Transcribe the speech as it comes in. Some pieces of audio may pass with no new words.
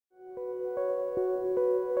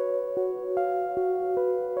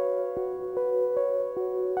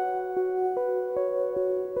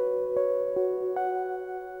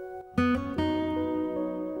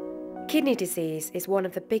Kidney disease is one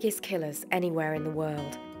of the biggest killers anywhere in the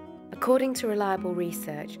world. According to reliable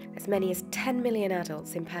research, as many as 10 million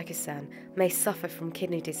adults in Pakistan may suffer from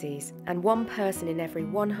kidney disease, and 1 person in every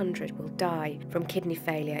 100 will die from kidney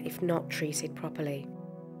failure if not treated properly.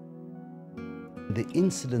 The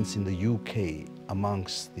incidence in the UK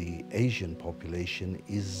amongst the Asian population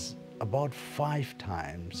is about 5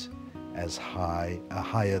 times as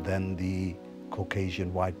higher than the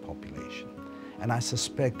Caucasian white population. And I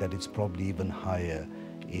suspect that it's probably even higher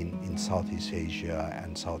in Southeast Asia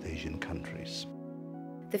and South Asian countries.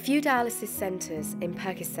 The few dialysis centres in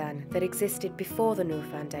Pakistan that existed before the Noor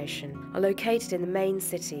Foundation are located in the main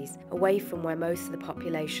cities, away from where most of the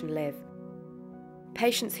population live.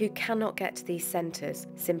 Patients who cannot get to these centres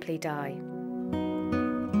simply die.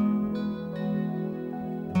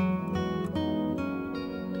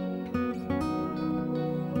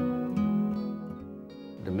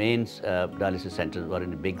 The main dialysis centres were in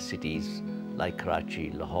the big cities like Karachi,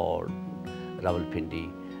 Lahore, Rawalpindi,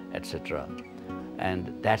 etc.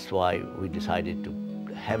 And that's why we decided to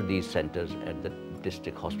have these centres at the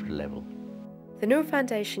district hospital level. The Noor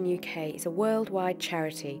Foundation UK is a worldwide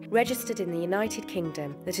charity registered in the United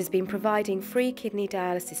Kingdom that has been providing free kidney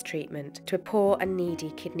dialysis treatment to poor and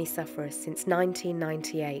needy kidney sufferers since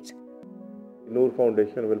 1998. Noor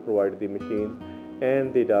Foundation will provide the machines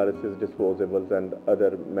and the dialysis disposables and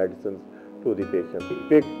other medicines to the patient.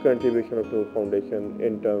 Big contribution of Noor Foundation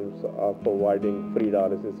in terms of providing free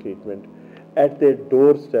dialysis treatment at their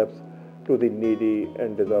doorsteps to the needy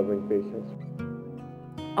and deserving patients.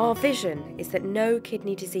 Our vision is that no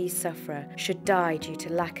kidney disease sufferer should die due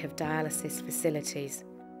to lack of dialysis facilities.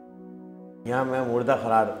 यहाँ मैं मुर्दा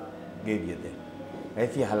खरार गिर गए थे,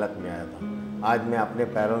 ऐसी हालत में आया था। आज मैं अपने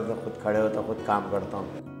पैरों से खुद खड़े होता खुद काम करता हूँ।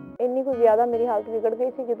 इन्नी कुछ ज़्यादा मेरी हालत बिगड़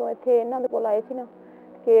गई थी जो इत्थे इन्हां दे कोल आए सी ना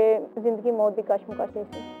कि जिंदगी मौत दी कशमकश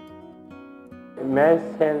थी। मैं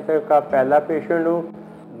सेंटर का पहला पेशेंट हूँ।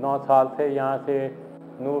 9 साल से यहाँ से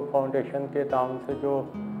नूर फाउंडेशन के ताउन से जो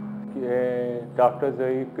डॉक्टर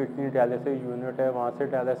ज़ई किडनी डायलिसिस यूनिट है वहाँ से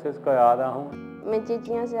डायलिसिस करा रहा हूँ। मैं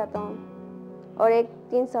चिचियाँ से आता हूँ और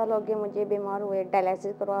 3 साल हो गए मुझे बीमार हुए,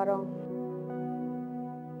 डायलिसिस करवा रहा हूँ।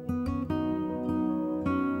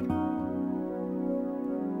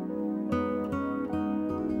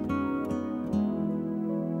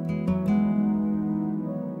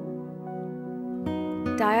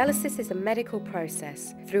 Dialysis is a medical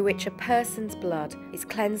process through which a person's blood is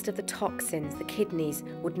cleansed of the toxins the kidneys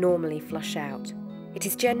would normally flush out. It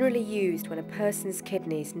is generally used when a person's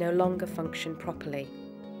kidneys no longer function properly.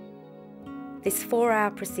 This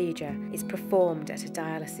 4-hour procedure is performed at a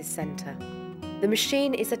dialysis centre. The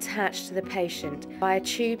machine is attached to the patient via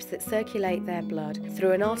tubes that circulate their blood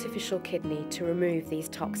through an artificial kidney to remove these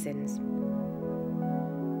toxins.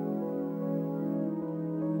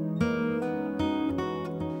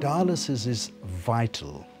 Dialysis is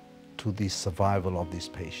vital to the survival of these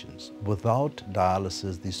patients. Without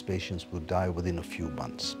dialysis, these patients will die within a few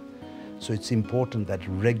months. So it's important that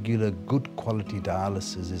regular, good quality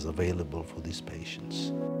dialysis is available for these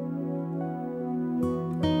patients.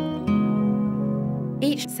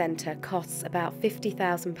 Each centre costs about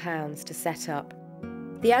 £50,000 to set up.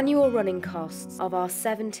 The annual running costs of our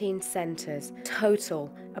 17 centres total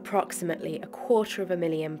approximately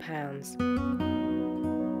 £250,000.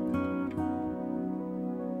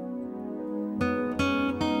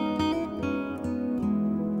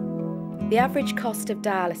 The average cost of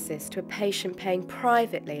dialysis to a patient paying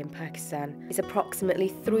privately in Pakistan is approximately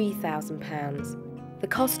 £3,000. The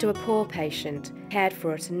cost to a poor patient cared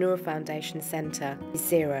for at a Noor Foundation centre is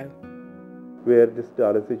zero. Where this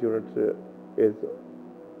dialysis unit is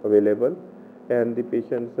available and the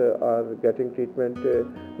patients are getting treatment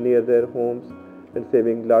near their homes and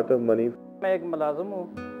saving a lot of money. मैं एक मुलाजिम हूँ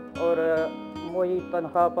और मेरी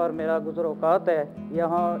तनख्वाह पर मेरा गुज़र-औक़ात है।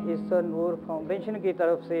 यहाँ इस नूर फाउंडेशन की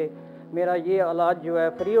तरफ से मेरा ये इलाज जो है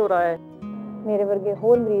फ्री हो रहा है। मेरे वर्गे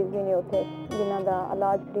होर मरीज भी ने उत्थे जिन्हां दा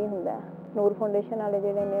इलाज फ्री हुंदा है। नूर फाउंडेशन वाले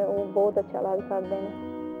जिहड़े ने वो बहुत अच्छा इलाज करदे ने।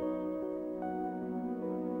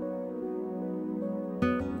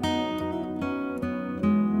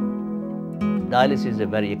 Dialysis is a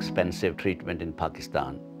very expensive treatment in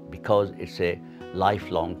Pakistan because it's a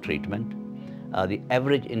lifelong treatment. The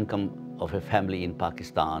average income of a family in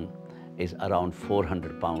Pakistan is around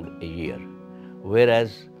 £400 a year,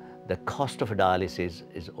 whereas the cost of dialysis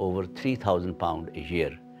is over £3,000 a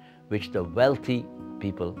year, which the wealthy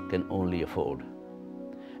people can only afford.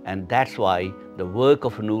 And that's why the work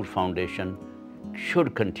of Noor Foundation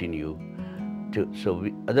should continue,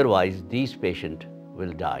 otherwise these patients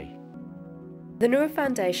will die. The Noor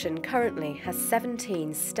Foundation currently has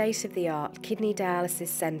 17 state-of-the-art kidney dialysis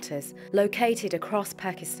centres located across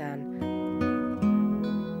Pakistan.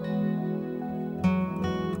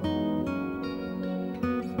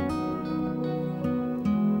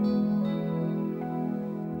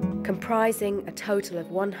 Comprising a total of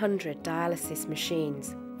 100 dialysis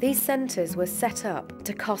machines. These centres were set up at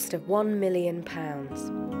a cost of £1 million.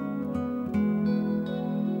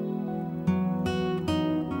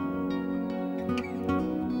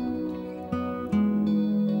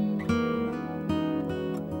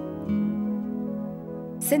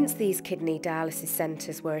 Since these kidney dialysis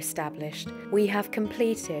centres were established, we have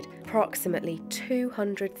completed approximately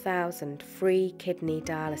 200,000 free kidney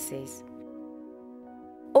dialyses.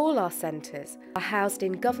 All our centres are housed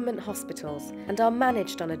in government hospitals and are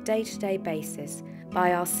managed on a day-to-day basis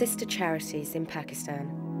by our sister charities in Pakistan.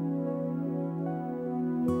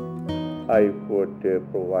 I would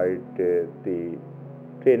provide the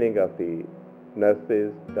training of the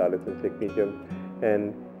nurses, dialysis technicians,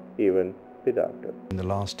 and even the doctor. In the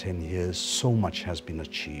last 10 years, so much has been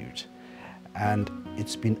achieved, and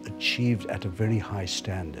it's been achieved at a very high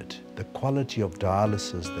standard. The quality of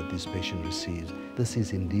dialysis that this patient receives, this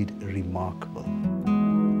is indeed remarkable.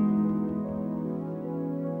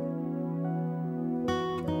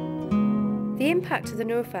 The impact of the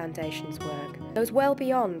Noor Foundation's work goes well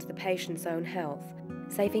beyond the patient's own health,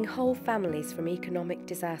 saving whole families from economic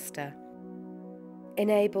disaster.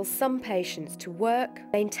 Enables some patients to work,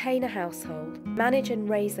 maintain a household, manage and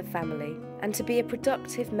raise a family, and to be a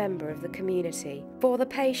productive member of the community. For the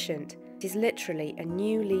patient, it is literally a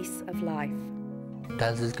new lease of life.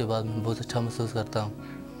 Dialysis के बाद मैं बहुत अच्छा महसूस करता हूँ।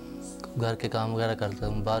 घर के काम वगैरह करता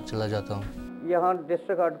हूँ, बाहर चला जाता हूँ। यहाँ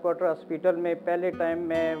डिस्ट्रिक्ट हेडक्वार्टर हॉस्पिटल में पहले टाइम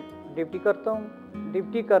मैं ड्यूटी करता हूँ।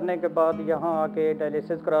 ड्यूटी करने के बाद यहाँ आके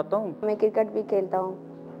डायलिसिस कराता हूँ। मैं क्रिकेट भी खेलता हूँ,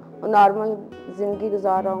 नॉर्मल ज़िंदगी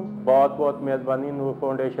गुजार रहा हूँ। बहुत बहुत मेहरबानी नूर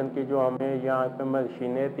फाउंडेशन की, जो हमें यहाँ पे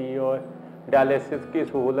मशीनें दी और डायलिसिस की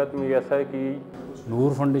सहूलत मुयसर की।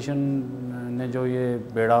 नूर फाउंडेशन ने जो ये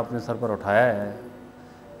बेड़ा अपने सर पर उठाया है,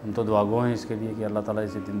 हम तो दुआगो हैं इसके लिए कि अल्लाह ताला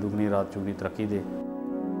इसे दिन दुगनी रात चौगुनी तरक्की दे।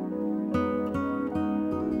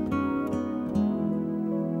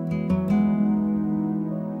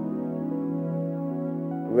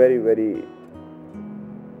 Very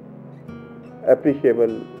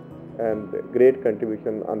appreciable and great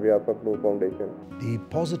contribution on behalf of Noor Foundation. The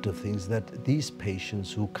positive thing is that these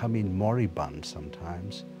patients who come in moribund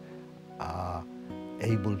sometimes are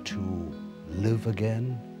able to live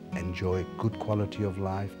again, enjoy good quality of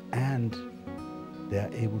life, and they are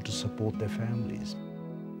able to support their families.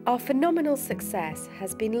 Our phenomenal success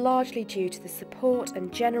has been largely due to the support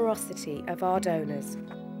and generosity of our donors.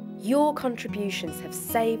 Your contributions have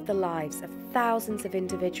saved the lives of thousands of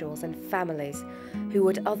individuals and families who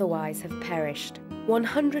would otherwise have perished.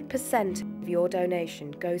 100% of your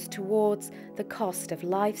donation goes towards the cost of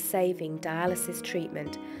life-saving dialysis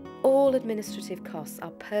treatment. All administrative costs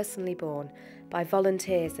are personally borne by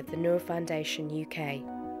volunteers of the Noor Foundation UK.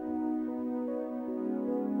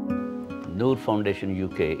 Noor Foundation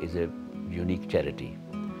UK is a unique charity.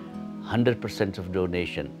 100% of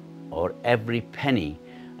donation, or every penny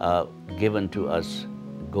given to us,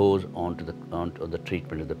 goes onto the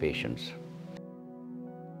treatment of the patients.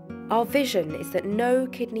 Our vision is that no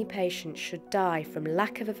kidney patient should die from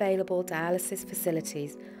lack of available dialysis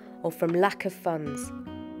facilities or from lack of funds.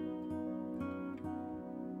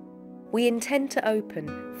 We intend to open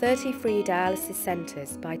 30 free dialysis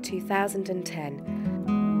centres by 2010.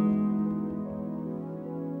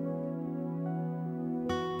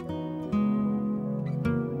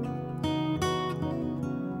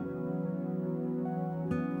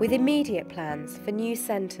 With immediate plans for new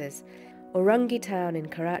centres, Orangi Town in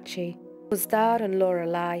Karachi, Uzdar and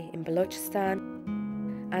Loralai in Balochistan,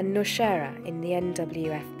 and Nowshera in the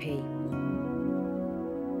NWFP.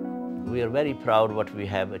 We are very proud what we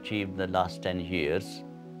have achieved in the last 10 years.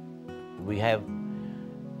 We have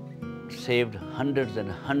saved hundreds and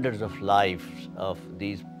hundreds of lives of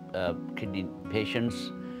these kidney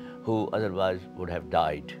patients who otherwise would have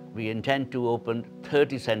died. We intend to open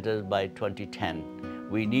 30 centres by 2010.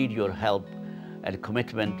 We need your help and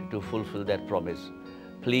commitment to fulfill that promise.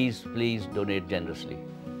 Please, please donate generously.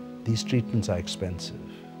 These treatments are expensive,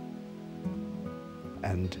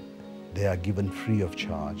 and they are given free of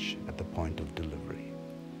charge at the point of delivery.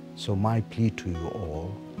 So my plea to you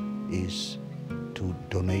all is to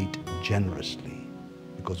donate generously,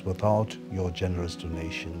 because without your generous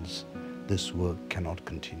donations, this work cannot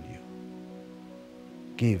continue.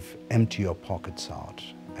 Give, empty your pockets out,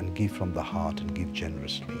 and give from the heart and give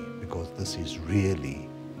generously, because this is really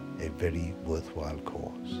a very worthwhile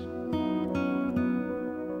cause.